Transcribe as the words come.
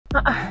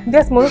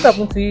Desmond, what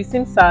happened to you? You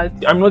seem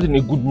sad. I'm not in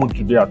a good mood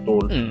today at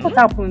all. What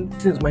happened?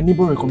 Since my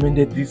neighbor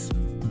recommended this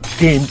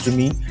game to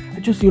me, I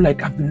just feel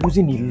like I've been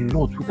losing a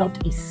lot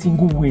without a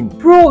single win.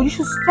 Bro, you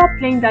should stop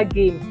playing that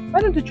game.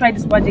 Why don't you try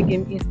this WAJE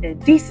game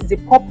instead? This is a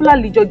popular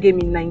leisure game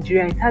in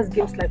Nigeria. It has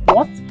games like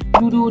what?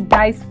 Ludo,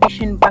 dice,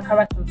 fishing,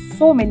 baccarat, and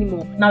so many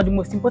more. Now, the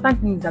most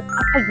important thing is that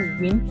after you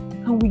win,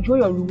 you can withdraw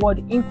your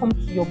reward income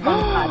to your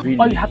bank card. Really?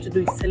 All you have to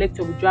do is select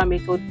your withdrawal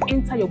method,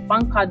 enter your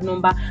bank card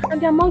number, and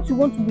the amount you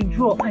want to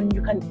withdraw, and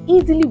you can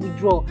easily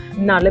withdraw.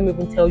 Now, let me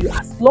even tell you,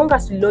 as long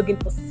as you log in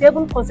for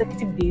 7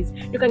 consecutive days,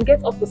 you can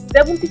get up to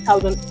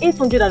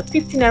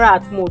 70,850 naira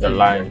at most. You're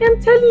lying.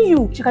 I'm telling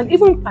you, you can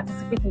even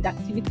participate in the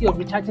activity of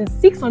recharging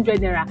 600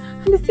 naira,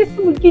 and the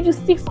system will give you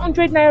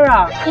 600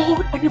 naira.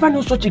 Oh, I never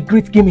knew such a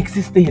great game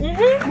existed.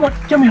 Come on,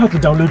 tell me how to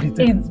download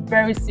it. It's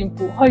very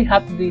simple. All you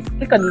have to do is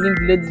click on the link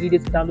below this video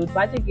to download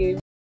WAJE game.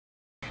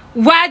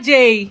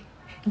 WAJE,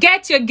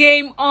 get your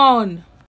game on.